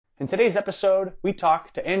In today's episode, we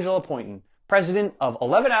talk to Angela Poynton, president of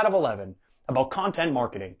 11 out of 11, about content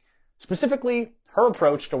marketing, specifically her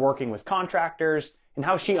approach to working with contractors and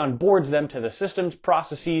how she onboards them to the systems,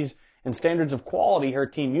 processes, and standards of quality her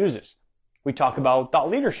team uses. We talk about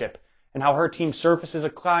thought leadership and how her team surfaces a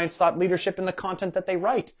client's thought leadership in the content that they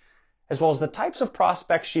write, as well as the types of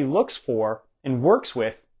prospects she looks for and works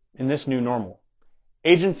with in this new normal.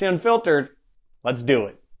 Agency Unfiltered, let's do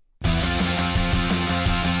it.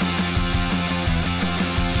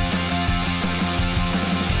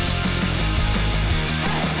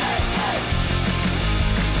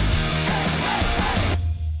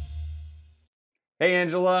 Hey,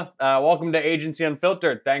 Angela. Welcome to Agency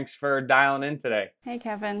Unfiltered. Thanks for dialing in today. Hey,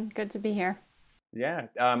 Kevin. Good to be here. Yeah.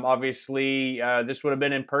 Obviously, this would have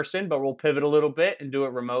been in person, but we'll pivot a little bit and do it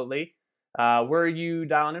remotely. Where are you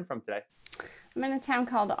dialing in from today? I'm in a town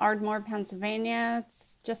called Ardmore, Pennsylvania.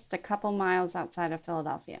 It's just a couple miles outside of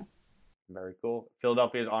Philadelphia. Very cool.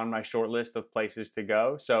 Philadelphia is on my short list of places to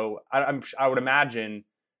go. So I would imagine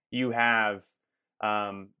you have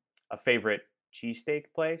a favorite cheesesteak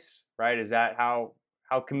place, right? Is that how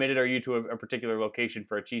committed are you to a particular location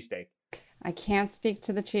for a cheesesteak? I can't speak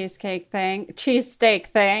to the cheesesteak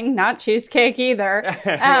thing, not cheesecake either. If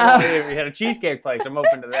you had a cheesecake place, I'm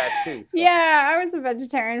open to that too. So. Yeah, I was a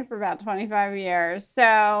vegetarian for about 25 years.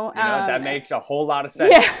 So that makes a whole lot of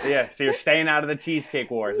sense. Yeah. So you're staying out of the cheesecake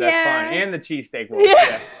wars. That's fine. And the cheesesteak wars.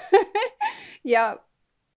 Yeah. Yep.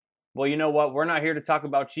 Well, you know what? We're not here to talk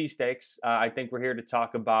about cheesesteaks. I think we're here to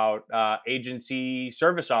talk about agency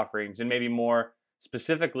service offerings and maybe more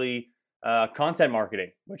specifically content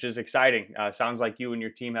marketing, which is exciting. Sounds like you and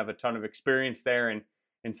your team have a ton of experience there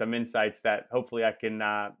and some insights that hopefully I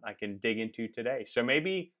can dig into today. So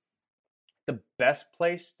maybe the best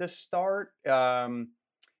place to start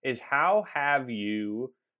is how have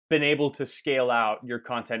you been able to scale out your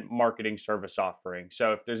content marketing service offering?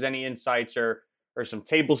 So if there's any insights or some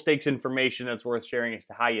table stakes information that's worth sharing as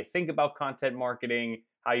to how you think about content marketing,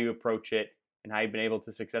 how you approach it, and how you've been able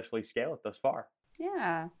to successfully scale it thus far.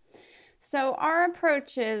 Yeah. So our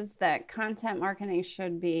approach is that content marketing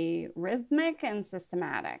should be rhythmic and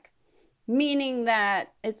systematic, meaning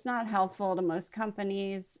that it's not helpful to most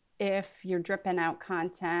companies if you're dripping out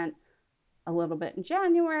content a little bit in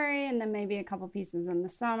January and then maybe a couple pieces in the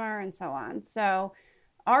summer and so on. So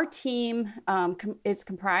our team is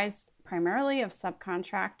comprised primarily of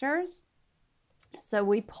subcontractors. So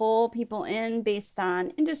we pull people in based on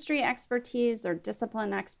industry expertise or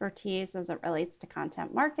discipline expertise as it relates to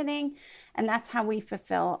content marketing. And that's how we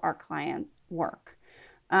fulfill our client work.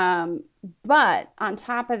 But on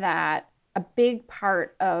top of that, a big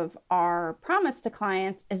part of our promise to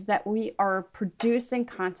clients is that we are producing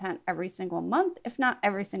content every single month, if not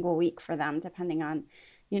every single week for them, depending on,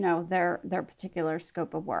 their particular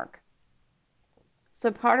scope of work. So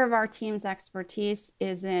part of our team's expertise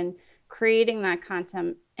is in creating that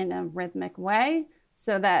content in a rhythmic way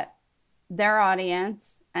so that their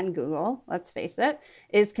audience and Google, let's face it,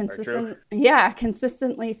 is consistently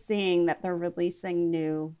seeing that they're releasing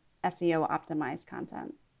new SEO optimized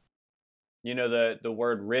content. The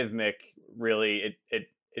word rhythmic really it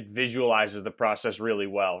visualizes the process really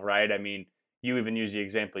well, right? I mean, you even use the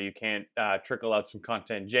example, you can't trickle out some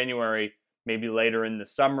content in January, maybe later in the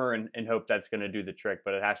summer and hope that's going to do the trick,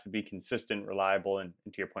 but it has to be consistent, reliable, and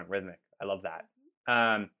to your point, rhythmic. I love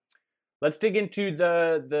that. Let's dig into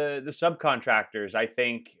the subcontractors. I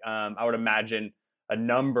think I would imagine a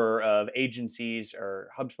number of agencies or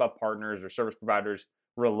HubSpot partners or service providers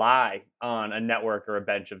rely on a network or a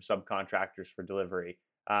bench of subcontractors for delivery.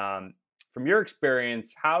 From your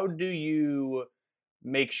experience, how do you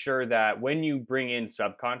make sure that when you bring in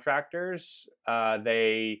subcontractors,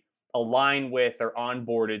 they align with or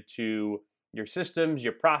onboarded to your systems,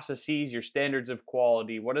 your processes, your standards of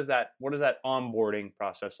quality? What does that onboarding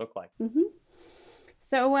process look like? Mm-hmm.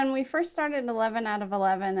 So when we first started 11 out of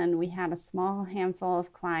 11 and we had a small handful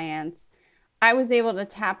of clients, I was able to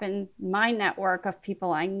tap in my network of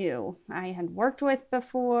people I knew I had worked with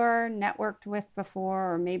before, networked with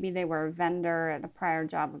before, or maybe they were a vendor at a prior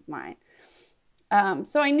job of mine.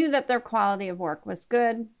 So I knew that their quality of work was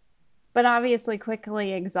good, but obviously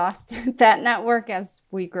quickly exhausted that network as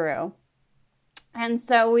we grew. And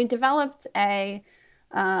so we developed a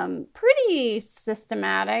pretty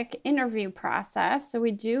systematic interview process. So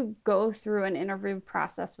we do go through an interview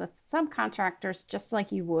process with subcontractors just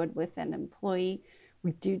like you would with an employee.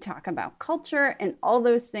 We do talk about culture and all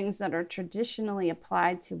those things that are traditionally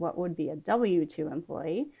applied to what would be a W-2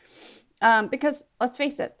 employee. Because let's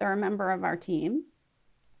face it, they're a member of our team.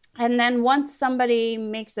 And then once somebody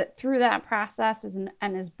makes it through that process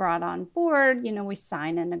and is brought on board, we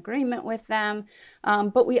sign an agreement with them.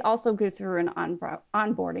 But we also go through an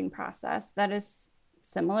onboarding process that is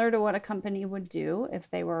similar to what a company would do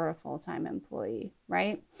if they were a full-time employee,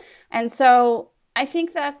 right? And so I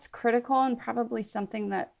think that's critical and probably something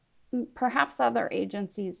that perhaps other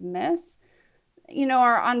agencies miss.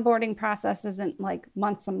 Our onboarding process isn't like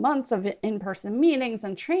months and months of in-person meetings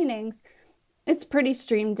and trainings. It's pretty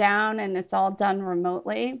streamed down and it's all done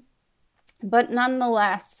remotely. But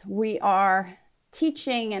nonetheless, we are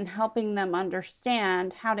teaching and helping them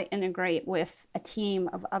understand how to integrate with a team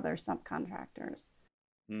of other subcontractors.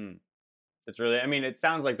 Hmm. It's really, I mean, it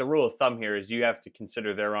sounds like the rule of thumb here is you have to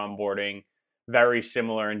consider their onboarding very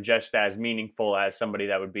similar and just as meaningful as somebody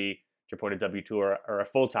that would be, to your point, a W-2 or a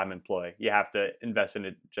full-time employee. You have to invest in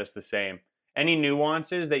it just the same. Any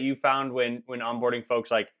nuances that you found when onboarding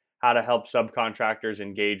folks, like how to help subcontractors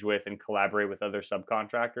engage with and collaborate with other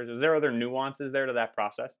subcontractors? Is there other nuances there to that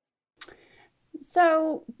process?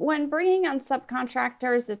 So when bringing on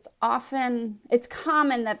subcontractors, it's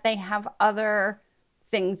common that they have other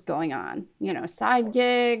things going on, side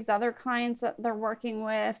gigs, other clients that they're working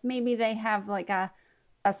with. Maybe they have like a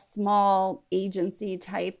small agency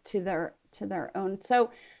type to their own.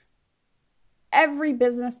 So every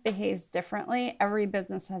business behaves differently. Every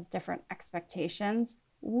business has different expectations.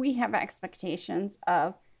 We have expectations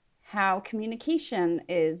of how communication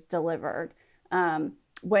is delivered.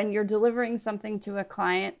 When you're delivering something to a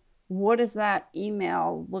client, what does that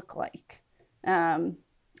email look like?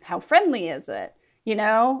 How friendly is it?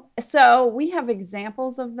 So we have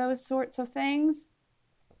examples of those sorts of things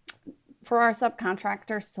for our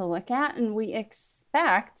subcontractors to look at. And we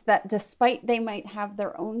expect that despite they might have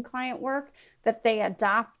their own client work, that they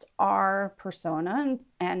adopt our persona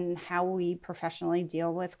and how we professionally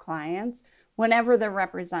deal with clients whenever they're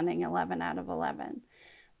representing 11 out of 11.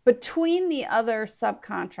 Between the other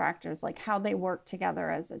subcontractors, like how they work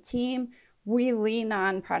together as a team, we lean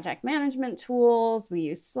on project management tools, we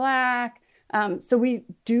use Slack. So we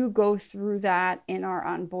do go through that in our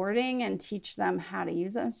onboarding and teach them how to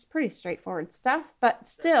use it. It's pretty straightforward stuff, but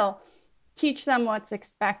still teach them what's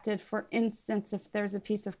expected. For instance, if there's a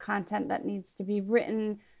piece of content that needs to be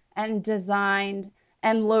written and designed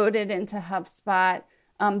and loaded into HubSpot,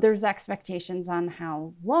 there's expectations on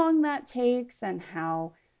how long that takes and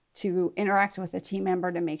how to interact with a team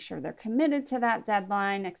member to make sure they're committed to that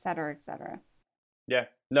deadline, et cetera, et cetera. Yeah.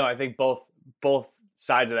 No, I think both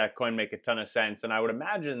sides of that coin make a ton of sense. And I would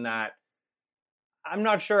imagine that I'm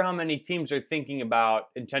not sure how many teams are thinking about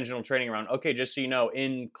intentional training around, okay, just so you know,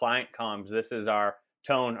 in client comms, this is our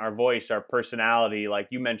tone, our voice, our personality. Like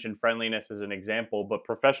you mentioned friendliness as an example, but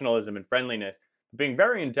professionalism and friendliness, being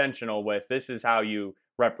very intentional with this is how you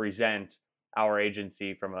represent our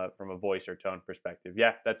agency from a voice or tone perspective.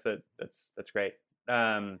 Yeah, that's great.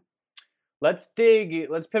 Let's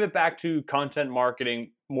pivot back to content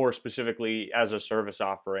marketing more specifically as a service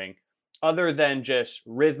offering. Other than just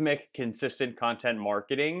rhythmic, consistent content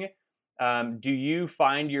marketing, do you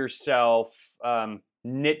find yourself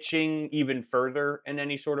niching even further in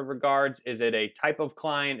any sort of regards? Is it a type of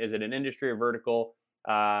client? Is it an industry or vertical?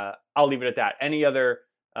 I'll leave it at that. Any other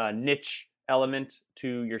niche element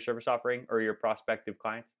to your service offering or your prospective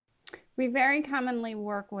clients? We very commonly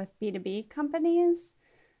work with B2B companies.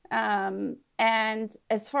 And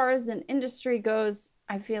as far as an industry goes,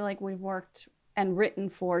 I feel like we've worked and written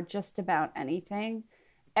for just about anything.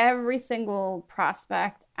 Every single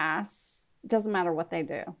prospect asks, doesn't matter what they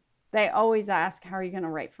do. They always ask, how are you going to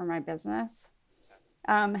write for my business?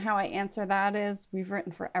 How I answer that is we've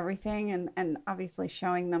written for everything and obviously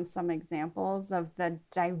showing them some examples of the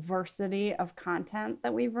diversity of content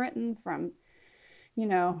that we've written from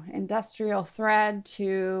industrial thread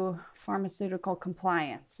to pharmaceutical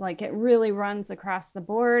compliance. Like it really runs across the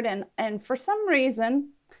board. And for some reason,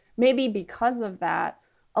 maybe because of that,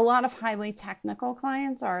 a lot of highly technical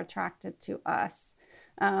clients are attracted to us.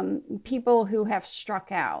 People who have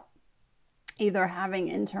struck out, either having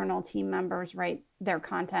internal team members write their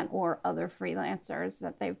content or other freelancers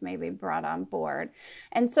that they've maybe brought on board.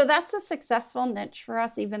 And so that's a successful niche for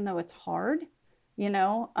us, even though it's hard.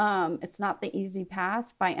 It's not the easy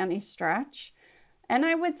path by any stretch. And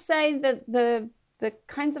I would say that the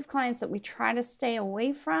kinds of clients that we try to stay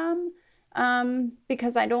away from,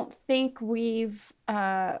 because I don't think we've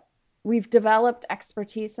developed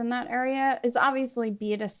expertise in that area, is obviously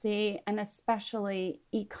B2C and especially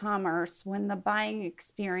e-commerce, when the buying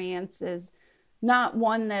experience is not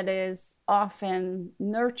one that is often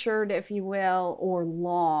nurtured, if you will, or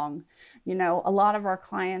long. A lot of our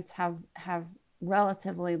clients have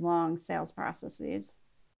relatively long sales processes.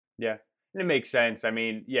 Yeah, and it makes sense. I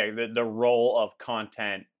mean, yeah, the role of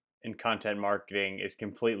content in content marketing is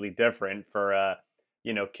completely different for a,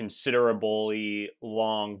 considerably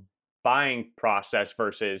long buying process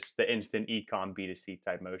versus the instant e-com B2C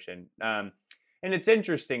type motion. And it's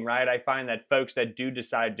interesting, right? I find that folks that do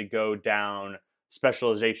decide to go down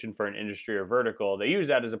specialization for an industry or vertical, they use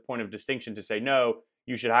that as a point of distinction to say, no,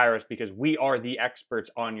 you should hire us because we are the experts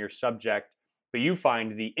on your subject. But you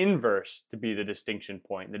find the inverse to be the distinction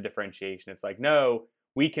point, the differentiation. It's like, no,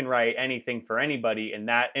 we can write anything for anybody, and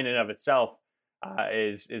that in and of itself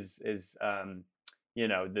is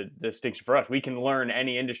the distinction for us. We can learn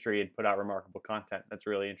any industry and put out remarkable content. That's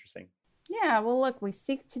really interesting. Yeah, well, look, we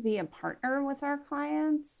seek to be a partner with our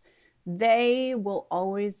clients. They will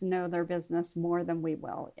always know their business more than we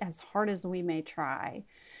will, as hard as we may try.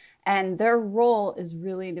 And their role is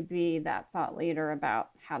really to be that thought leader about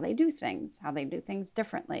how they do things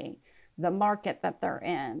differently, the market that they're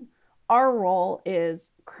in. Our role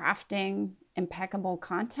is crafting impeccable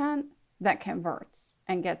content that converts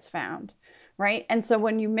and gets found, right? And so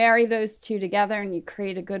when you marry those two together and you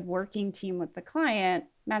create a good working team with the client,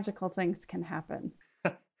 magical things can happen.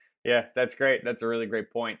 Yeah, that's great. That's a really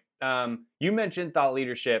great point. You mentioned thought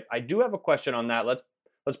leadership. I do have a question on that.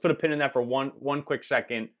 Let's put a pin in that for one quick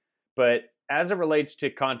second. But as it relates to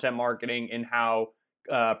content marketing and how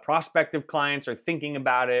prospective clients are thinking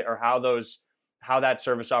about it, or how that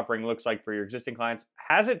service offering looks like for your existing clients,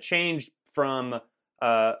 has it changed from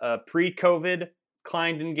pre-COVID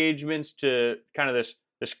client engagements to kind of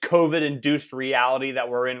this COVID-induced reality that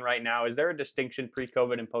we're in right now? Is there a distinction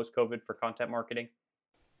pre-COVID and post-COVID for content marketing?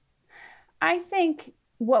 I think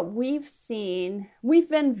what we've seen, we've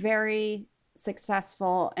been very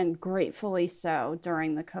successful and gratefully so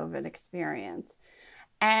during the COVID experience.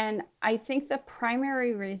 And I think the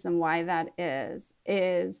primary reason why that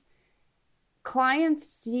is clients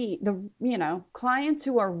see clients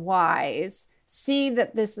who are wise see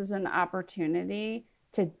that this is an opportunity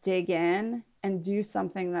to dig in and do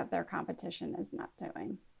something that their competition is not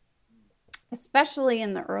doing, especially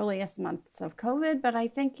in the earliest months of COVID. But I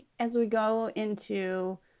think as we go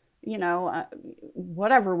into,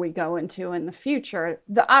 whatever we go into in the future,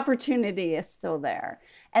 the opportunity is still there.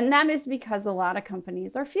 And that is because a lot of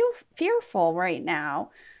companies are fearful right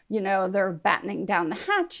now. They're battening down the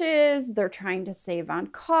hatches. They're trying to save on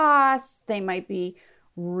costs. They might be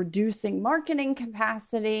reducing marketing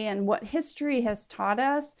capacity. And what history has taught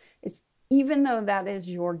us is, even though that is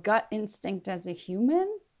your gut instinct as a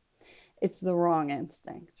human, it's the wrong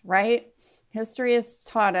instinct, right? History has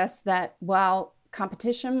taught us that while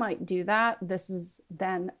competition might do that, this is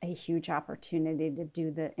then a huge opportunity to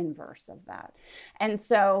do the inverse of that. And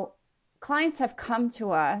so clients have come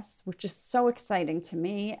to us, which is so exciting to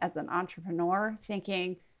me as an entrepreneur,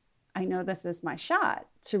 thinking, I know this is my shot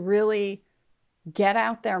to really get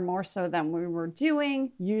out there more so than we were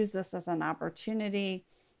doing, use this as an opportunity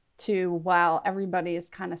to, while everybody is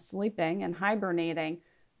kind of sleeping and hibernating,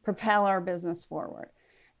 propel our business forward.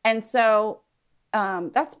 And so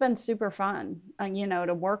that's been super fun,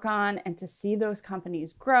 to work on and to see those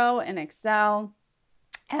companies grow and excel.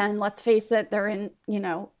 And let's face it, they're in,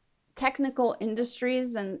 technical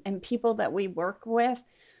industries, and people that we work with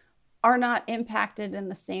are not impacted in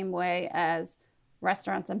the same way as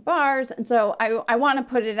restaurants and bars. And so I want to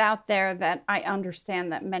put it out there that I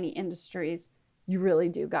understand that many industries, you really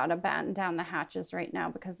do got to batten down the hatches right now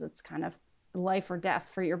because it's kind of life or death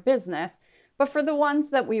for your business. But for the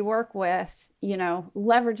ones that we work with,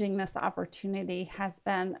 leveraging this opportunity has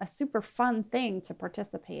been a super fun thing to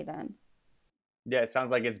participate in. Yeah, it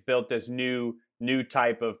sounds like it's built this new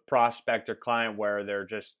type of prospect or client where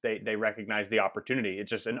they recognize the opportunity.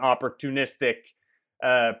 It's just an opportunistic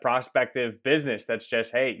prospective business that's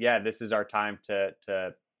just, hey, yeah, this is our time to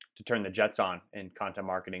turn the jets on, and content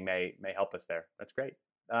marketing may help us there. That's great.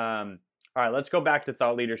 All right, let's go back to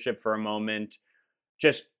thought leadership for a moment.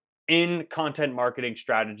 Just in content marketing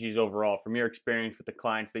strategies overall, from your experience with the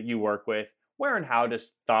clients that you work with, where and how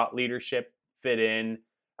does thought leadership fit in?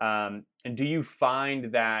 And do you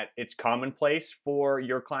find that it's commonplace for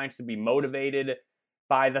your clients to be motivated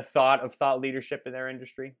by the thought of thought leadership in their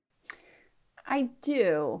industry? I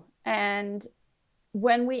do. And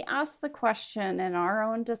when we ask the question in our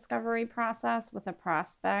own discovery process with a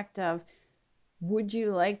prospect of, would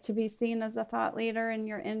you like to be seen as a thought leader in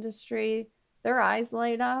your industry? Their eyes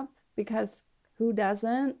light up, because who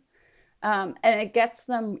doesn't? And it gets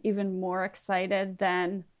them even more excited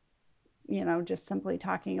than, just simply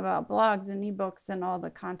talking about blogs and ebooks and all the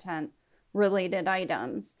content related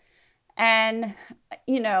items. And,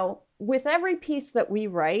 with every piece that we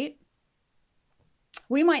write,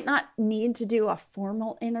 We might not need to do a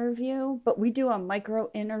formal interview, but we do a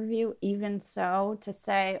micro interview even so to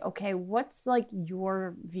say, okay, what's like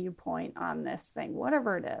your viewpoint on this thing,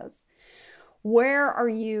 whatever it is? Where are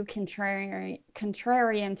you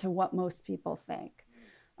contrarian to what most people think?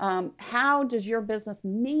 How does your business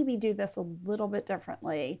maybe do this a little bit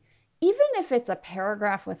differently? Even if it's a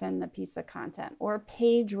paragraph within the piece of content or a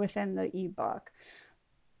page within the ebook,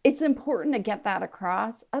 it's important to get that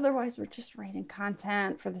across. Otherwise, we're just writing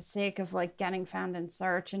content for the sake of like getting found in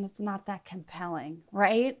search, and it's not that compelling,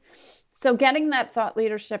 right? So getting that thought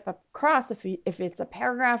leadership across, if it's a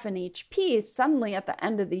paragraph in each piece, suddenly at the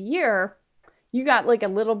end of the year, you got like a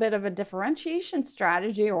little bit of a differentiation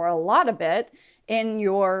strategy or a lot of it in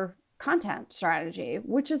your content strategy,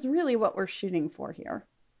 which is really what we're shooting for here.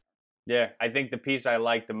 Yeah, I think the piece I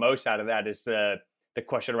like the most out of that is the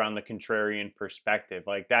question around the contrarian perspective.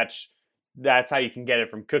 Like that's how you can get it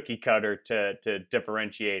from cookie cutter to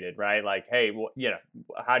differentiated, right? Like, hey, well,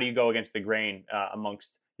 how do you go against the grain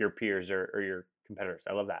amongst your peers or your competitors?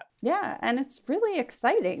 I love that. Yeah, and it's really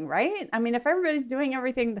exciting, right? I mean, if everybody's doing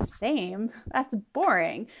everything the same, that's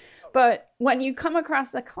boring. But when you come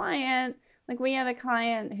across a client, like we had a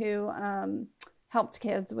client who helped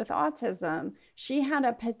kids with autism. She had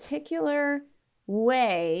a particular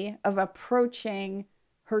way of approaching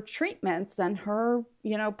her treatments and her,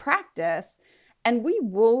 practice. And we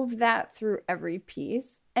wove that through every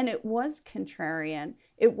piece. And it was contrarian.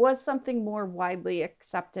 It was something more widely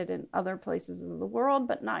accepted in other places of the world,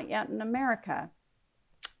 but not yet in America.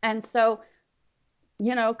 And so,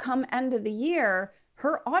 come end of the year,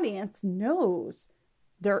 her audience knows,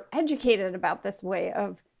 they're educated about this way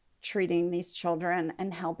of treating these children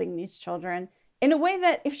and helping these children in a way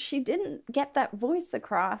that if she didn't get that voice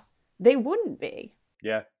across, they wouldn't be.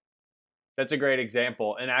 Yeah, that's a great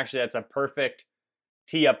example. And actually, that's a perfect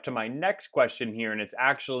tee up to my next question here. And it's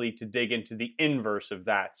actually to dig into the inverse of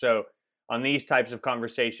that. So on these types of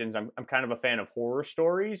conversations, I'm kind of a fan of horror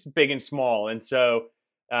stories, big and small. And so,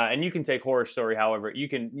 and you can take horror story, however, you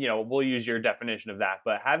can, we'll use your definition of that.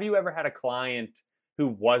 But have you ever had a client who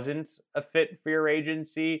wasn't a fit for your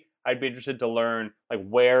agency? I'd be interested to learn, like,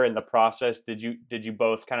 where in the process did you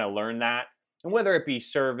both kind of learn that, and whether it be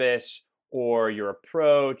service or your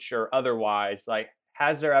approach or otherwise, like,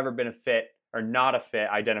 has there ever been a fit or not a fit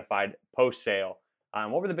identified post sale?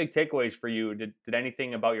 What were the big takeaways for you? Did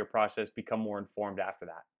anything about your process become more informed after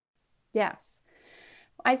that? Yes.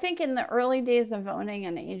 I think in the early days of owning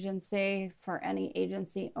an agency, for any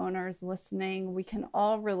agency owners listening, we can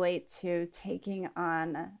all relate to taking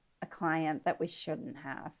on a client that we shouldn't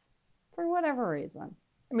have for whatever reason.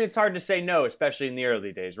 I mean, it's hard to say no, especially in the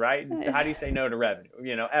early days, right? How do you say no to revenue?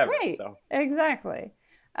 Ever. Right. So. Exactly.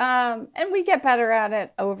 And we get better at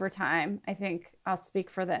it over time. I think I'll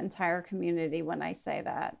speak for the entire community when I say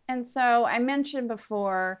that. And so I mentioned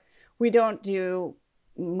before, we don't do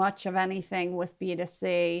much of anything with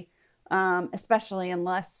B2C, especially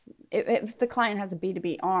unless if the client has a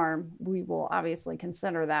B2B arm, we will obviously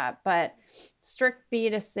consider that. But strict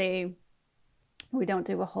B2C, we don't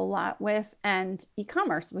do a whole lot with, and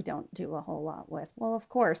e-commerce we don't do a whole lot with. Well, of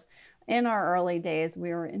course, in our early days, we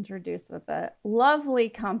were introduced with a lovely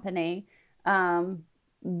company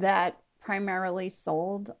that primarily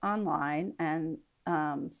sold online and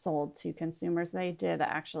sold to consumers. They did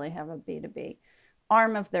actually have a B2B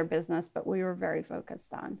arm of their business, but we were very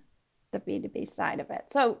focused on the B2B side of it.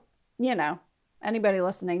 So, anybody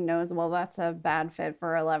listening knows, well, that's a bad fit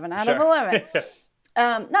for 11 out of 11.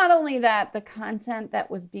 Not only that, the content that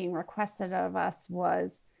was being requested of us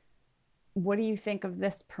was, what do you think of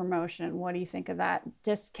this promotion? What do you think of that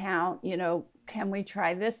discount? Can we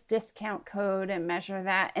try this discount code and measure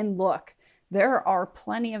that? And look, there are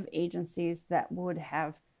plenty of agencies that would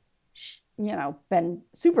have, been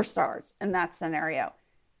superstars in that scenario.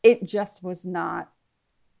 It just was not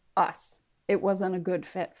us. It wasn't a good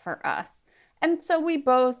fit for us. And so we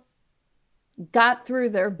both got through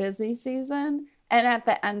their busy season, and at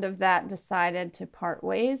the end of that decided to part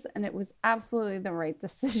ways, and it was absolutely the right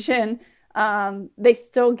decision. They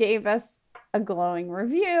still gave us a glowing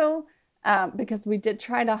review because we did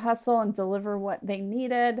try to hustle and deliver what they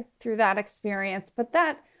needed through that experience. But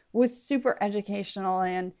that was super educational,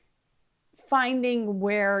 and finding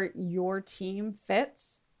where your team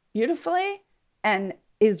fits beautifully and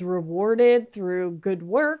is rewarded through good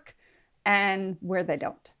work and where they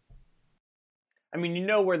don't. I mean,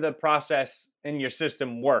 where the process in your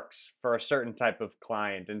system works for a certain type of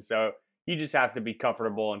client. And so you just have to be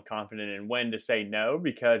comfortable and confident in when to say no,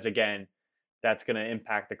 because again, that's going to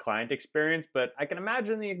impact the client experience, but I can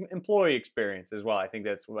imagine the employee experience as well. I think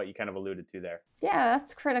that's what you kind of alluded to there. Yeah,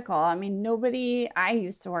 that's critical. I mean, I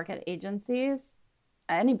used to work at agencies.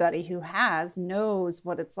 Anybody who has knows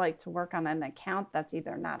what it's like to work on an account that's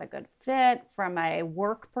either not a good fit from a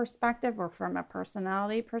work perspective or from a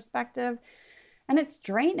personality perspective. And it's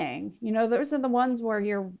draining. Those are the ones where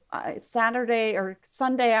you're Saturday or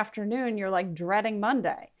Sunday afternoon, you're like dreading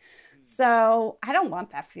Monday. So I don't want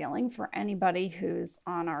that feeling for anybody who's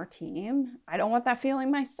on our team. I don't want that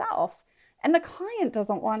feeling myself. And the client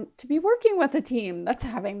doesn't want to be working with a team that's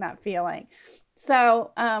having that feeling.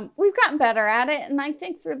 So we've gotten better at it. And I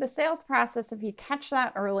think through the sales process, if you catch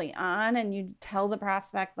that early on and you tell the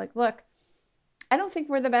prospect, like, look, I don't think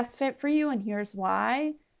we're the best fit for you, and here's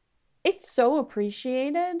why. It's so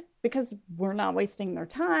appreciated because we're not wasting their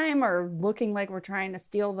time or looking like we're trying to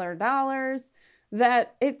steal their dollars,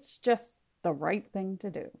 that it's just the right thing to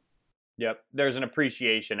do. Yep. There's an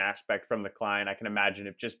appreciation aspect from the client. I can imagine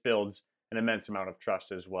it just builds an immense amount of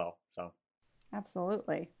trust as well. So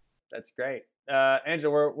absolutely. That's great.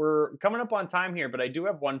 Angela, we're coming up on time here, but I do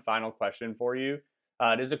have one final question for you.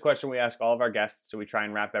 It is a question we ask all of our guests, so we try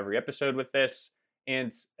and wrap every episode with this.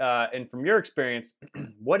 And from your experience,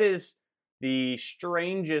 what is the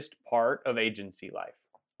strangest part of agency life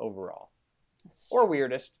overall? Or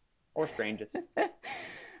weirdest or strangest?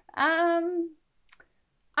 I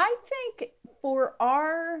think for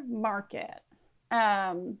our market,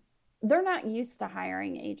 they're not used to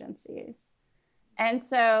hiring agencies. And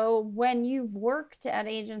so when you've worked at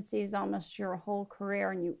agencies almost your whole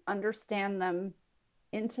career and you understand them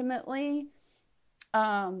intimately,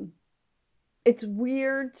 it's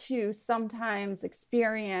weird to sometimes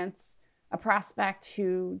experience a prospect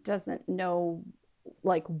who doesn't know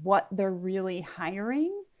like what they're really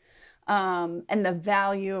hiring, and the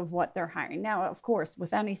value of what they're hiring. Now, of course,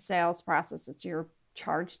 with any sales process, it's your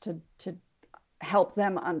charge to help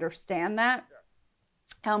them understand that.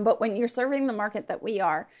 But when you're serving the market that we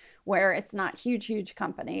are, where it's not huge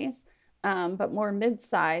companies, but more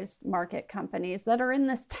mid-sized market companies that are in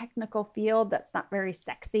this technical field that's not very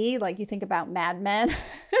sexy. Like you think about Mad Men,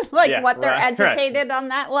 what they're educated on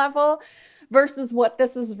that level versus what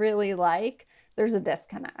this is really like. There's a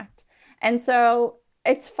disconnect. And so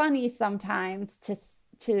it's funny sometimes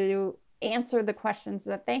to answer the questions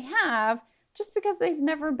that they have just because they've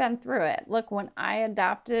never been through it. Look, when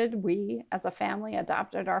we as a family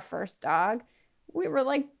adopted our first dog, we were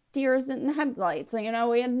like deers in headlights. We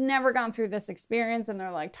had never gone through this experience, and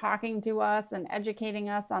they're like talking to us and educating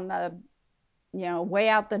us on the, way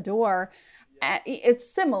out the door.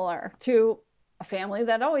 It's similar to a family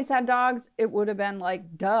that always had dogs. It would have been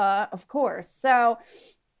like, duh, of course. So,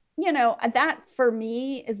 that for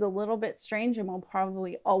me is a little bit strange and will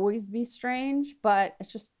probably always be strange, but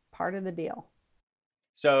it's just part of the deal.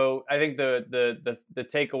 So I think the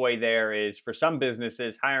takeaway there is, for some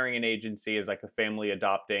businesses, hiring an agency is like a family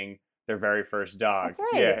adopting their very first dog. That's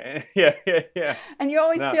right. Yeah. And you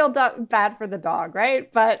always feel bad for the dog,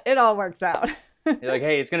 right? But it all works out. You're like,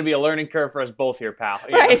 hey, it's going to be a learning curve for us both here, pal.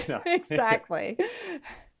 Right. No. Exactly.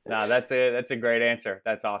 No, that's a great answer.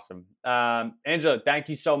 That's awesome. Angela, thank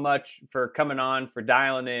you so much for coming on, for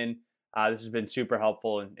dialing in. This has been super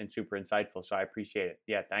helpful and super insightful, so I appreciate it.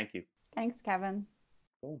 Yeah, thank you. Thanks, Kevin.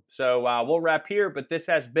 Cool. So we'll wrap here, but this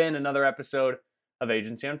has been another episode of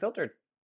Agency Unfiltered.